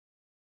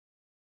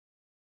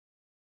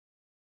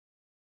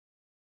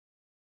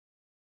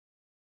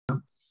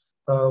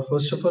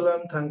First of all,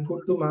 I'm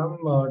thankful to ma'am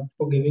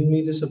for giving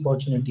me this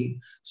opportunity.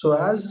 So,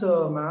 as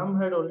ma'am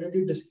had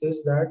already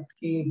discussed that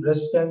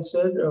breast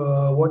cancer,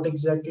 what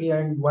exactly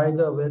and why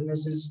the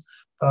awareness is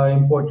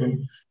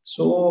important.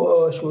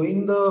 So,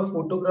 showing the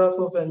photograph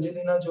of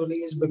Angelina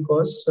Jolie is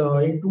because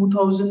in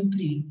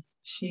 2003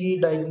 she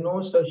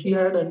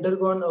had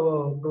undergone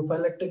a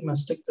prophylactic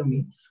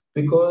mastectomy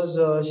because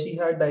she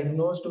had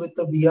diagnosed with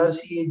the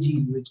BRCA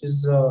gene, which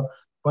is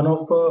one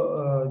of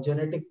a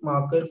genetic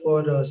marker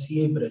for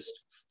CA breast.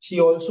 She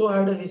also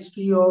had a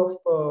history of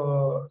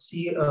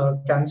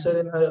cancer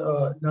in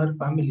her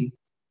family.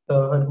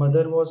 Her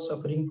mother was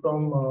suffering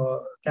from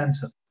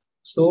cancer.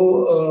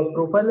 So,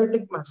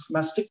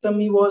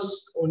 mastectomy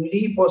was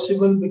only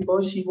possible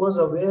because she was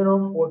aware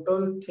of what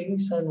all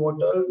things and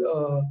what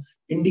all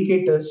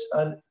indicators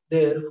are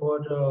there for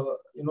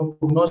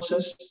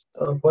prognosis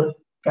for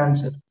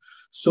cancer.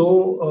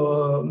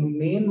 So,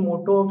 main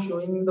motto of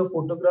showing the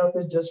photograph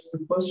is just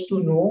because to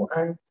know,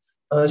 and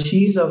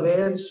she is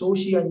aware, so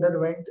she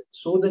underwent,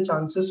 so the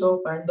chances of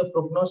and the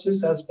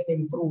prognosis has been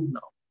improved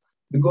now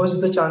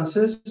because the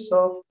chances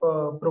of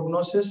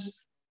prognosis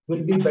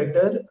will be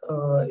better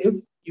if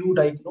you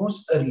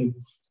diagnose early.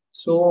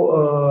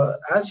 So,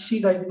 as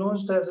she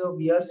diagnosed as a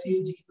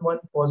BRCA gene 1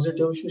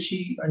 positive, so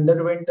she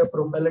underwent a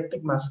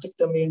prophylactic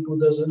mastectomy in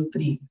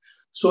 2003.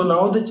 So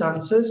now the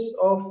chances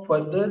of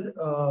further,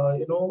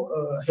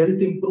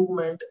 health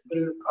improvement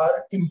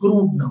are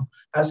improved now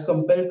as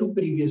compared to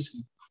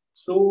previously.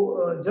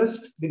 So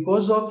just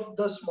because of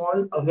the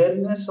small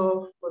awareness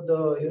of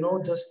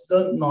just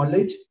the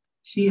knowledge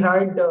she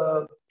had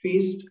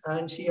faced,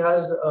 and she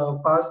has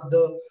passed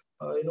the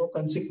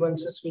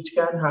consequences which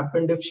can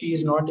happen if she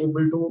is not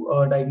able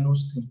to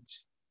diagnose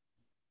things.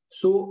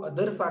 So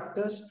other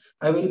factors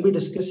I will be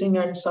discussing,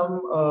 and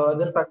some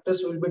other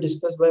factors will be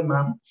discussed by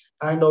ma'am,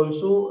 and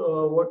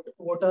also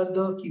what are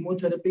the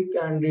chemotherapy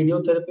and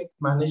radiotherapy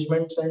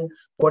managements, and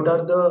what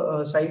are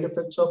the side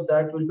effects of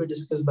that will be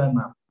discussed by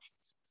ma'am.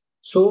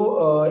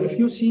 So, if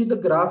you see the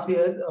graph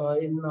here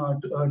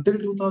till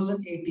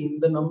 2018,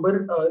 the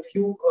number, if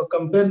you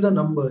compare the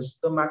numbers,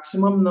 the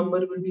maximum number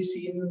will be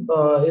seen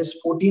is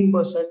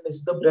 14%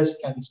 is the breast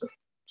cancer.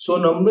 So,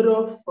 number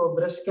of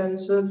breast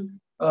cancer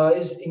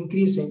is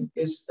increasing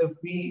is if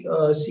we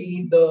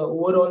see the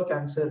overall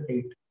cancer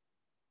rate.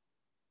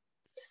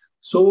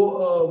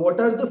 So,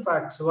 what are the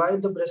facts? Why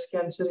the breast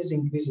cancer is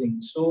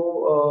increasing?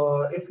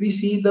 So, if we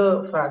see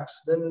the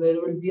facts, then there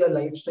will be a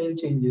lifestyle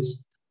changes,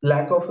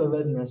 lack of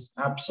awareness,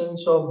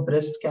 absence of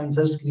breast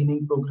cancer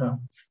screening program,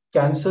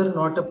 cancer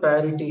not a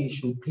priority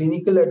issue,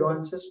 clinical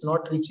advances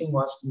not reaching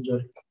vast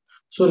majority.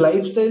 So,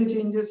 lifestyle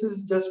changes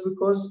is just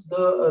because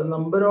the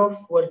number of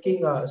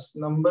working hours,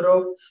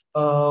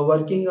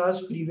 working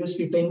hours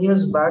previously 10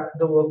 years back,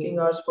 the working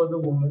hours for the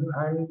woman,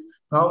 and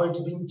now it's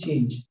been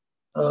changed.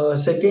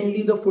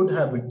 Secondly, the food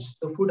habits.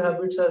 The food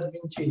habits has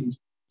been changed.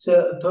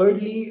 So,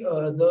 thirdly,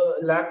 the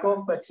lack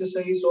of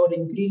exercise or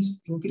increase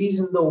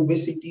in the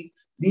obesity.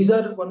 These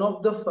are one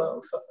of the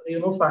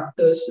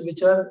factors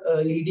which are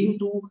leading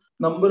to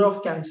number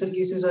of cancer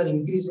cases are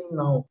increasing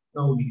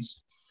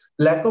nowadays.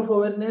 Lack of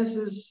awareness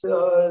is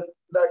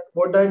that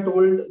what I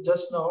told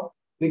just now,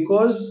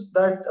 because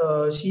that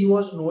she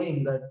was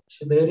knowing that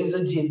there is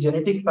a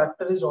genetic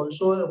factor is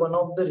also one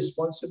of the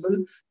responsible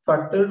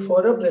factor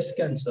for a breast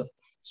cancer.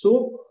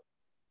 So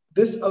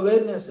this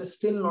awareness is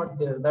still not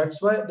there.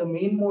 That's why the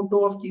main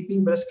motto of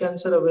keeping breast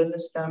cancer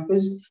awareness camp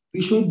is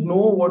we should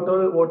know what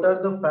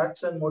are the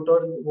facts and what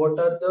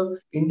are the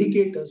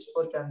indicators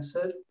for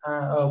cancer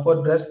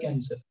for breast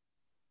cancer.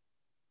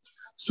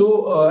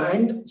 So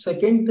and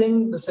second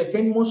thing, the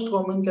second most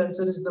common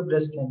cancer is the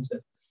breast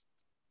cancer.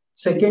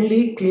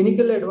 Secondly,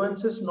 clinical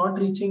advances not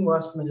reaching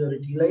vast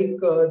majority. Like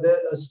there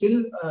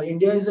still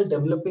India is a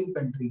developing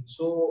country.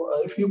 So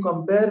if you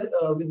compare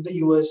with the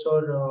US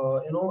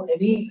or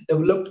any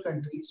developed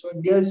country, so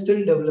India is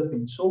still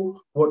developing.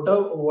 So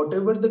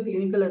whatever the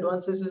clinical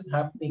advances is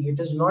happening, it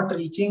is not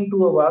reaching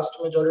to a vast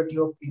majority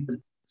of people.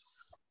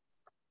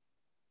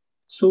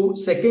 So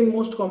second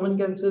most common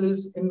cancer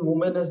is in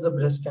women as the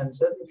breast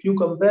cancer. If you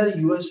compare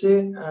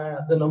USA,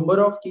 the number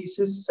of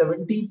cases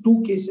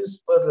 72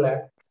 cases per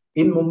lakh.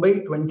 In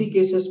Mumbai, 20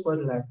 cases per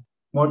lakh.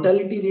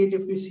 Mortality rate,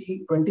 if you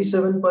see,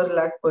 27 per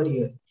lakh per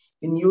year.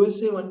 In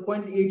USA,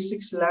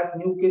 1.86 lakh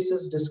new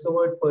cases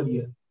discovered per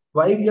year.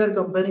 Why we are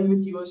comparing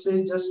with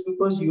USA? Just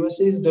because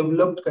USA is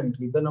developed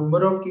country. The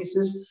number of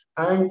cases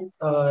and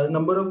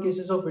number of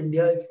cases of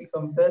India, if we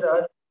compare,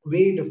 are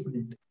way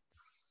different.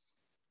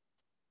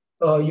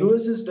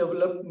 US is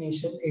developed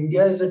nation,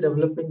 India is a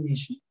developing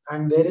nation,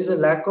 and there is a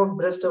lack of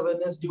breast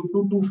awareness due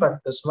to two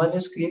factors. One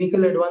is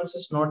clinical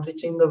advances not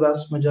reaching the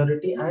vast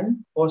majority,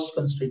 and cost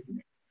constraint.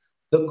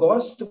 The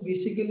cost,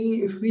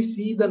 basically, if we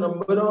see the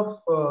number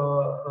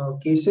of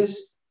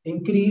cases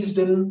increased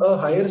in a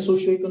higher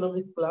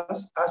socioeconomic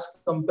class as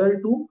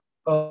compared to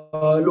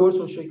lower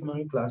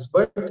socioeconomic class.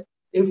 But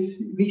if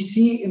we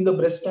see in the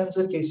breast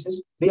cancer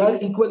cases, they are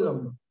equal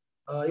number.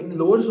 In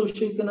lower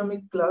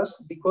socioeconomic class,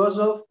 because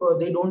of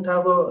they don't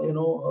have a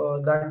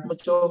that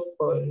much of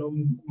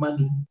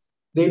money,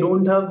 They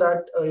don't have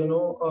that,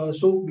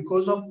 so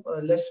because of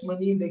less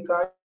money, they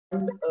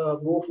can't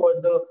go for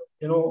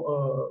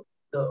the,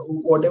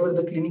 whatever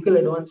the clinical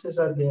advances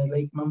are there,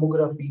 like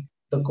mammography.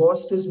 The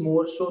cost is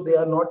more, so they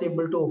are not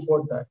able to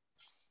afford that.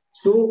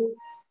 So,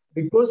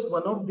 because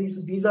one of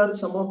these are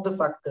some of the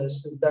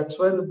factors. That's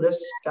why the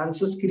breast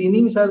cancer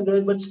screenings are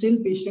there, but still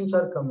patients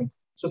are coming.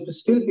 So,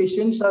 still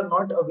patients are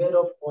not aware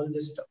of all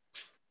this stuff.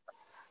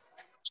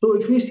 So,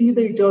 if we see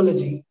the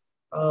etiology,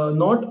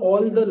 not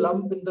all the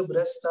lump in the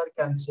breast are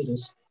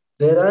cancerous.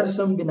 There are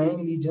some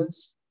benign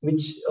lesions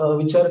which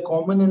are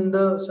common in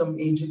the some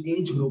age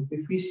group.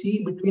 If we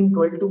see between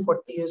 12 to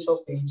 40 years of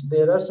age,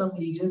 there are some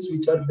lesions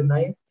which are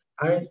benign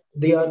and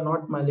they are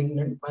not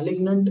malignant.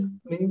 Malignant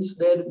means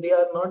they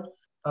are not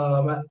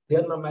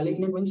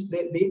malignant means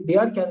they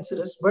are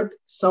cancerous, but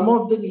some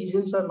of the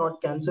lesions are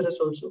not cancerous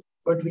also.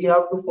 But we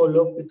have to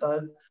follow up with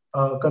our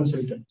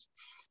consultants.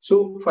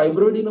 So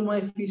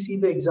fibroadenoma, if we see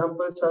the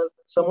examples are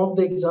some of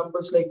the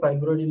examples like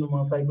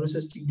fibroadenoma,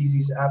 fibrocystic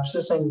disease,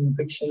 abscess and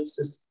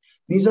infections.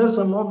 These are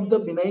some of the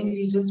benign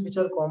lesions which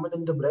are common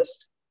in the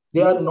breast.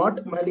 They are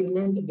not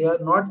malignant, they are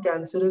not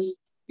cancerous.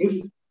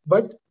 If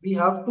but we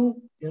have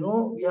to,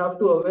 we have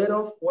to aware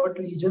of what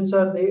lesions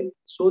are there,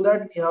 so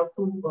that we have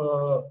to,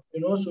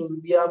 so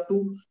we have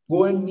to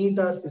go and meet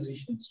our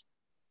physicians.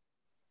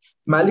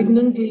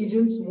 Malignant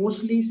lesions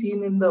mostly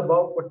seen in the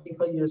above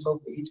 45 years of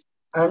age.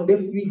 And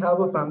if we have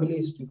a family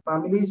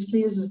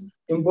history is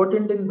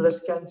important in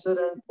breast cancer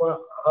and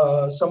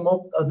some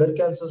of other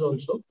cancers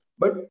also.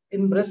 But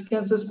in breast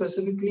cancer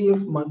specifically, if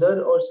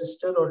mother or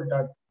sister or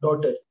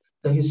daughter,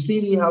 the history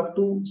we have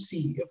to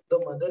see. If the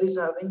mother is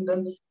having,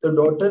 then the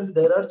daughter,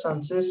 there are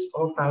chances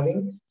of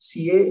having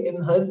CA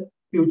in her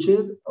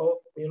future of,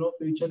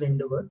 future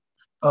endeavor.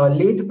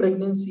 Late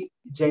pregnancy,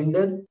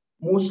 gender,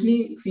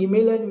 mostly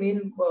female and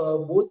male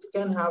both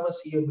can have a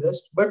CA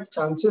breast, but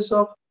chances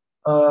of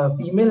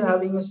female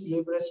having a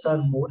CA breast are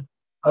more.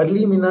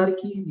 Early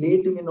menarche,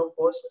 late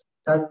menopause,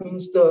 that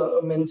means the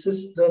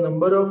menses, the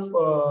number of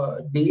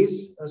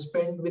days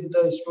spent with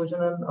the estrogen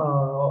and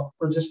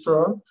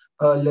progesterone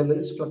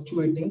levels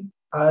fluctuating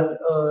are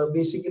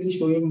basically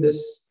showing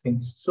these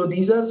things. So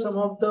these are some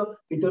of the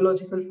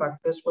etiological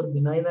factors for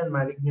benign and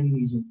malignant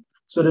lesion.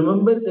 So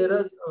remember, there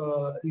are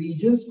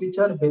lesions which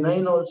are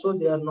benign also,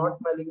 they are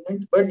not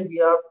malignant, but we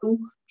have to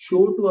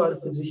show to our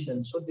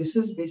physician. So this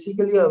is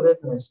basically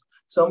awareness.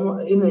 Some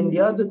in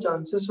India, the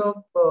chances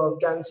of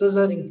cancers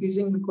are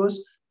increasing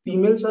because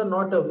females are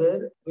not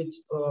aware, which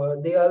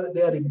they are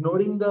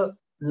ignoring the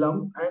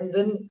lump, and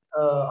then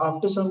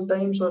after some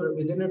times or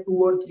within a 2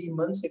 or 3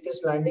 months, it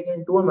is landing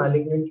into a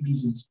malignant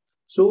lesions.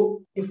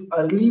 So if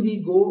early we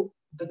go,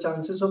 the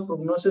chances of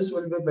prognosis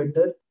will be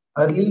better.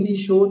 Early we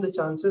show, the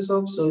chances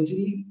of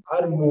surgery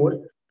are more.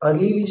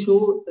 Early we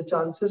show, the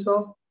chances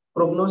of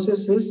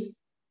prognosis is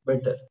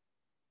better.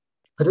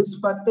 Risk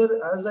factor,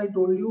 as I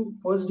told you,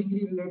 first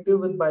degree relative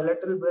with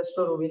bilateral breast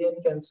or ovarian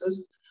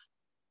cancers,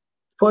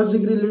 first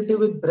degree relative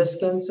with breast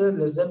cancer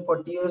less than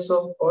 40 years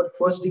of, or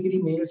first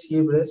degree male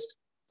CA breast,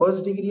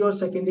 first degree or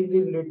second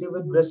degree relative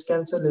with breast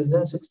cancer less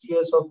than 60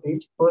 years of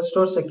age, first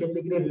or second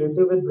degree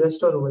relative with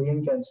breast or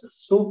ovarian cancer.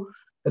 So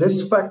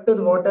risk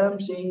factor, what I am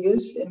saying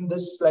is in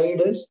this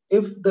slide is,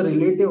 if the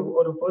relative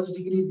or a first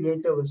degree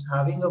relative is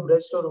having a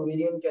breast or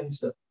ovarian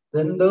cancer,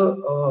 then the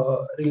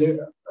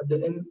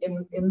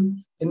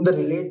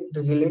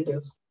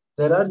relatives,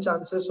 there are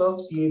chances of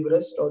CA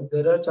breast or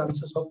there are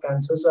chances of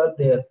cancers are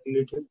there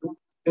related to,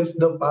 if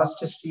the past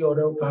history or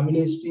a family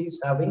history is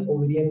having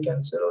ovarian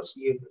cancer or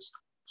CA breast.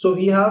 So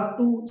we have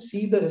to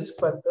see the risk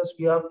factors.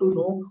 We have to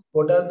know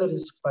what are the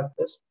risk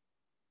factors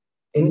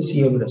in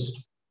CA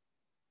breast.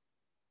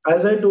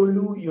 As I told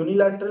you,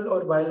 unilateral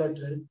or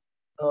bilateral,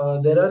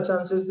 there are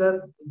chances that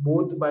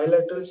both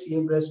bilateral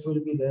CA breast will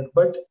be there.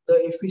 But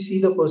if we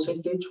see the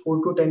percentage,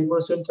 4 to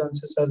 10%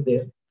 chances are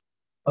there.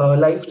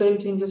 Lifestyle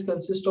changes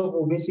consist of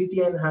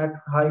obesity and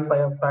high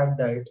fat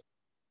diet.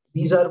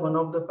 These are one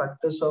of the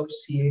factors of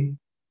CA.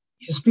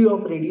 History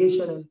of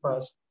radiation in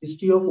past,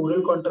 history of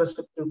oral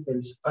contraceptive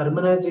pills,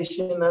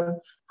 urbanization and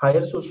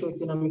higher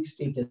socioeconomic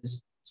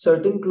status,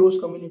 certain close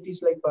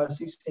communities like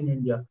Parsis in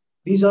India.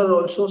 These are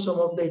also some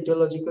of the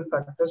etiological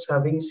factors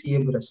having CA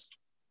breast.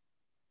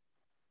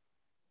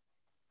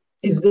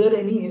 Is there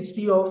any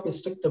history of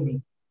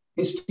hysterectomy?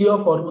 History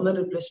of hormonal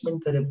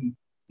replacement therapy?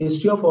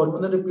 History of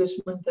hormonal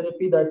replacement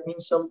therapy, that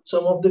means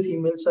some of the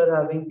females are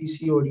having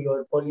PCOD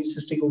or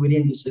polycystic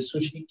ovarian disease. So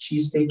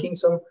she's taking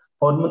some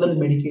hormonal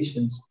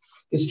medications.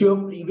 History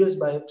of previous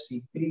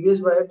biopsy. Previous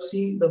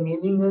biopsy, the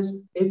meaning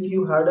is if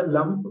you had a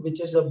lump which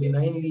is a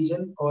benign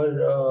lesion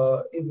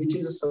or which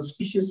is a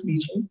suspicious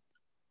lesion,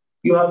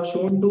 you have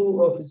shown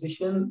to a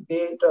physician,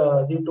 they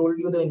told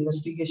you the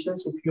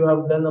investigations. If you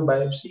have done a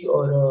biopsy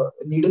or a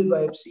needle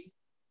biopsy,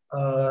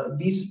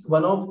 these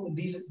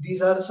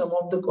are some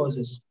of the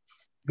causes.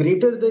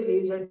 Greater the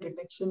age at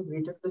detection,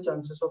 greater the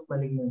chances of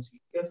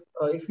malignancy. If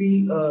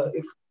we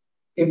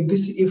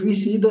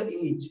see the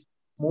age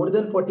more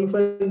than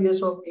 45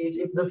 years of age,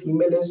 if the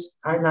female is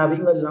and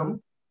having a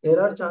lump, there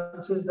are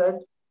chances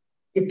that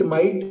it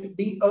might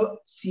be a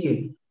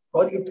CA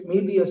or it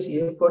may be a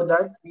CA. For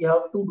that, we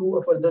have to do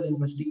a further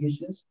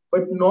investigations.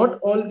 But not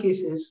all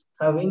cases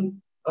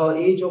having a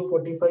age of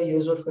 45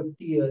 years or 50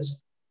 years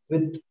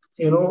with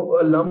a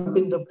lump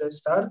in the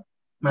breast are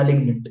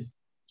malignant.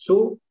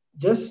 So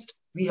just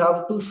we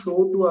have to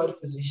show to our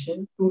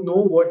physician to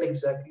know what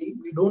exactly.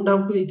 We don't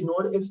have to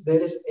ignore if there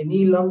is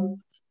any lump.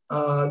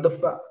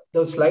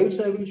 The slides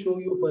I will show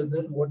you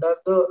further. What are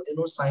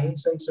the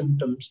signs and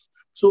symptoms?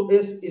 So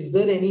is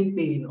there any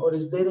pain or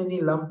is there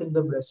any lump in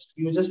the breast?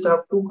 You just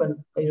have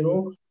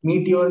to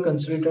meet your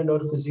consultant or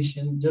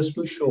physician just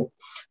to show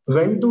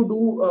when to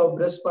do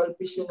breast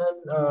palpation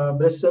and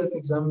breast self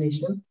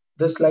examination.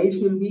 The slides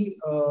will be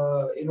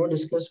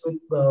discussed with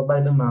by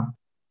the ma'am.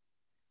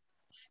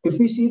 If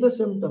we see the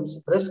symptoms,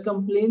 breast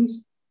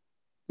complaints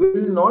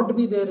will not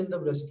be there in the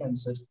breast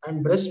cancer,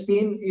 and breast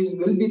pain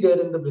will be there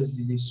in the breast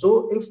disease.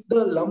 So if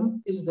the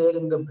lump is there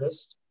in the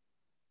breast,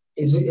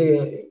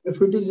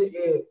 if it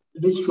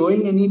is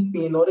showing any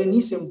pain or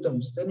any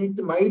symptoms, then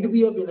it might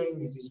be a benign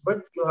disease,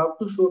 but you have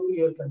to show to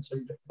your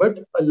consultant. But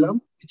a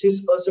lump which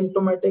is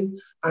asymptomatic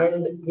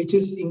and which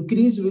is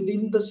increased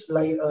within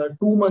the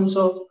 2 months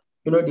of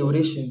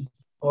duration,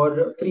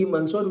 or 3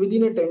 months, or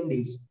within a 10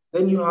 days,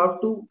 then you have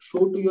to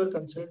show to your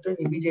consultant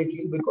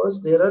immediately,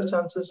 because there are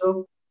chances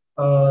of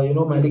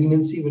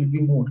malignancy will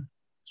be more.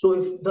 So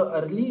if the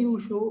early you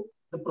show,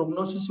 the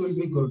prognosis will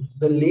be good.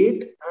 The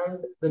late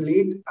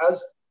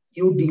as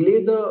you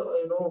delay the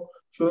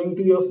showing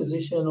to your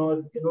physician,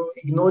 or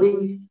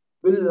ignoring,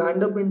 will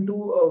land up into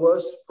a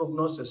worse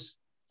prognosis.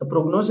 The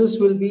prognosis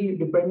will be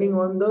depending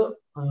on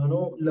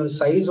the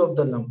size of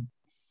the lump.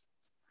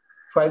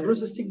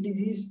 Fibrocystic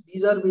disease,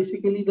 these are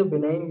basically the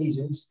benign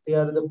lesions. They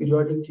are the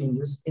periodic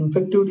changes.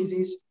 Infective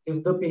disease,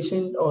 if the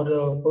patient or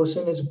the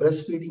person is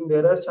breastfeeding,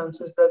 there are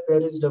chances that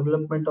there is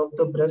development of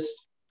the breast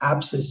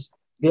abscess.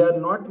 They are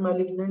not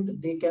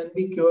malignant. They can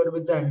be cured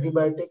with the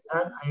antibiotic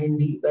and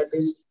IND. That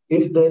is,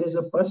 if there is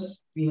a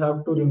pus, we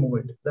have to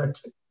remove it.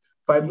 That's it.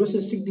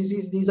 Fibrocystic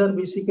disease, these are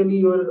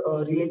basically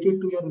related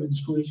to your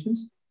menstruations.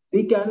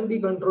 They can be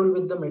controlled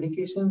with the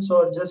medications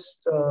or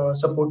just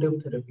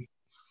supportive therapy.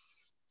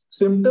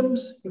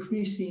 Symptoms, if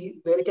we see,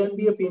 there can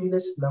be a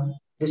painless lump,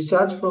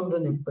 discharge from the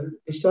nipple.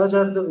 Discharge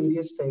are the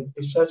various types.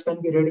 Discharge can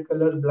be red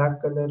color,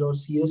 black color, or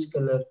CS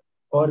color,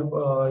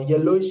 or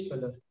yellowish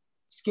color.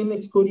 Skin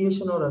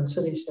excoriation or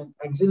ulceration,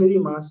 axillary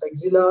mass,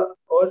 axilla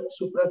or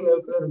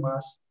supraclavicular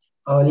mass.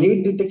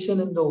 Late detection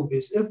in the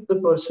obese. If the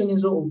person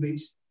is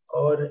obese,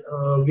 or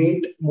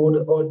weight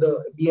more, or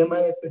the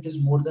BMI, if it is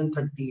more than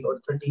 30 or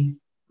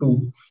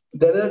 32,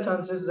 there are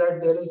chances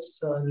that there is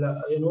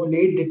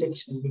late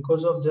detection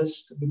because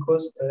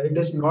it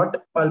is not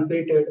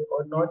palpated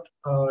or not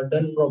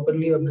done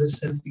properly a breast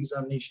self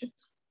examination.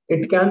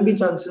 It can be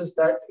chances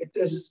that it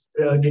is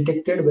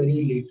detected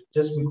very late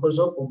just because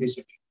of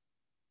obesity.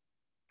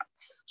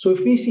 So if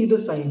we see the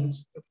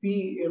signs, if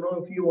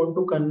you want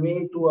to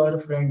convey to our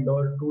friend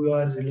or to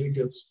our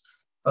relatives,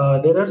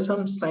 there are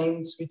some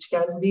signs which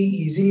can be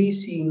easily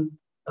seen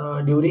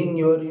during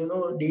your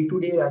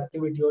day-to-day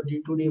activity or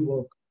day-to-day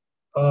work.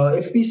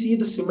 If we see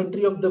the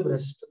symmetry of the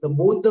breast,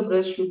 both the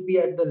breast should be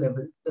at the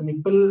level. The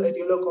nipple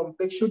areolar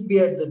complex should be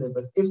at the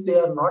level. If they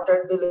are not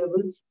at the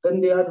level, then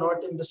they are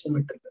not in the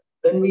symmetry.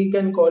 Then we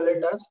can call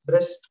it as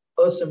breast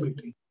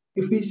asymmetry.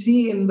 If we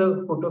see in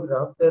the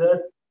photograph,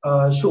 there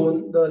are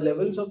shown the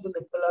levels of the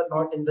nipple are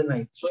not in the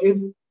line. So if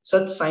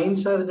such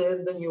signs are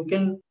there, then you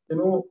can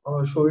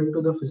show it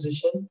to the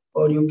physician,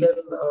 or you can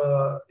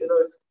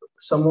if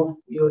some of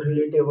your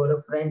relative or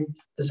a friend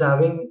is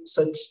having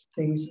such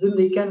things, then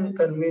they can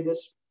convey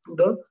this to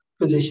the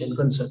physician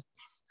concerned.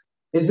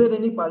 Is there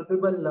any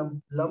palpable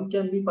lump? Lump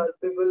can be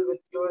palpable with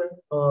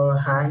your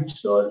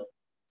hands, or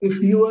if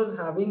you are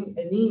having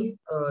any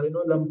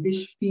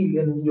lumpish feel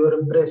in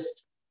your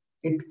breast,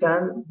 it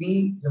can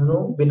be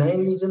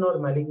benign lesion or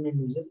malignant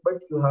lesion, but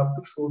you have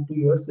to show to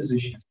your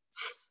physician.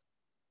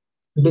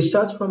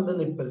 Discharge from the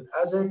nipple.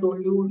 As I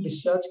told you,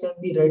 discharge can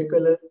be red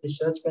color,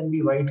 discharge can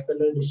be white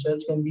color,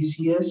 discharge can be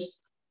CS.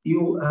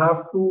 You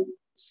have to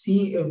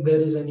see if there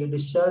is any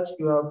discharge.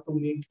 You have to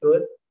meet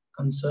your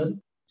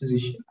concerned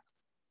physician.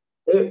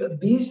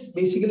 These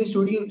basically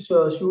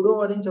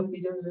pseudo-orange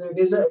appearance, it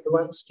is an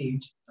advanced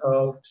stage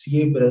of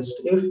CA breast.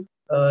 If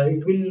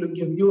it will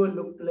give you a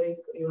look like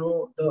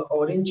the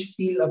orange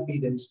peel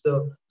appearance,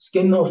 the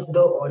skin of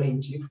the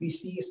orange. If we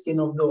see skin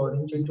of the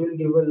orange, it will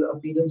give an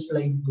appearance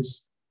like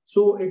this.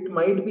 So it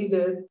might be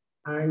there,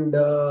 and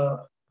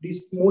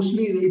this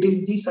mostly it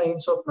is the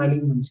signs of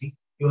malignancy.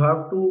 You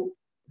have to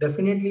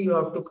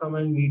come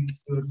and meet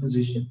your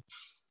physician.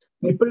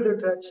 Nipple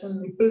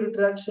retraction,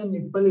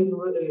 nipple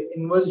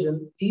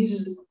inversion.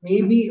 These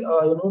may be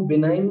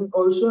benign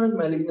also and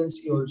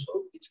malignancy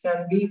also. It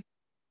can be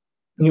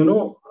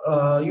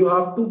you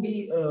have to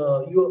be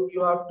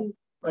you have to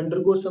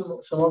undergo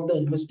some of the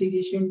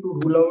investigation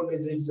to rule out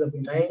is it a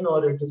benign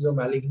or it is a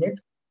malignant.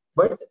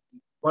 But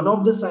one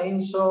of the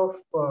signs of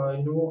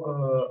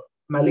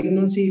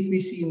malignancy, if we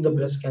see in the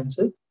breast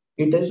cancer,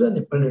 it is a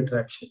nipple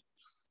retraction.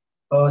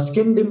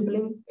 Skin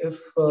dimpling, if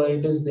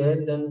it is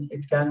there, then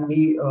it can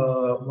be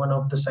one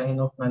of the sign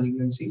of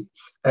malignancy.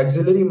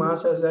 Axillary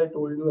mass, as I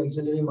told you,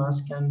 axillary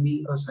mass can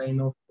be a sign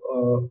of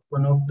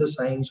one of the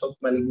signs of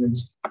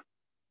malignancy.